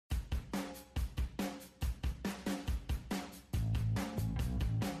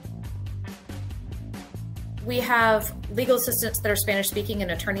We have legal assistants that are Spanish speaking and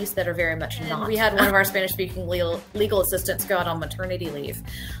attorneys that are very much not. We had one of our Spanish speaking legal assistants go out on maternity leave.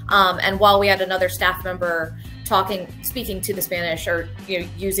 And while we had another staff member speaking to the Spanish or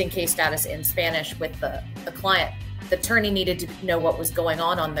using case status in Spanish with the client, the attorney needed to know what was going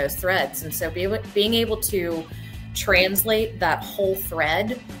on those threads. And so being able to translate that whole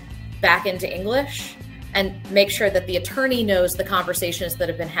thread back into English and make sure that the attorney knows the conversations that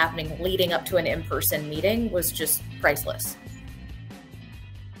have been happening leading up to an in-person meeting was just priceless.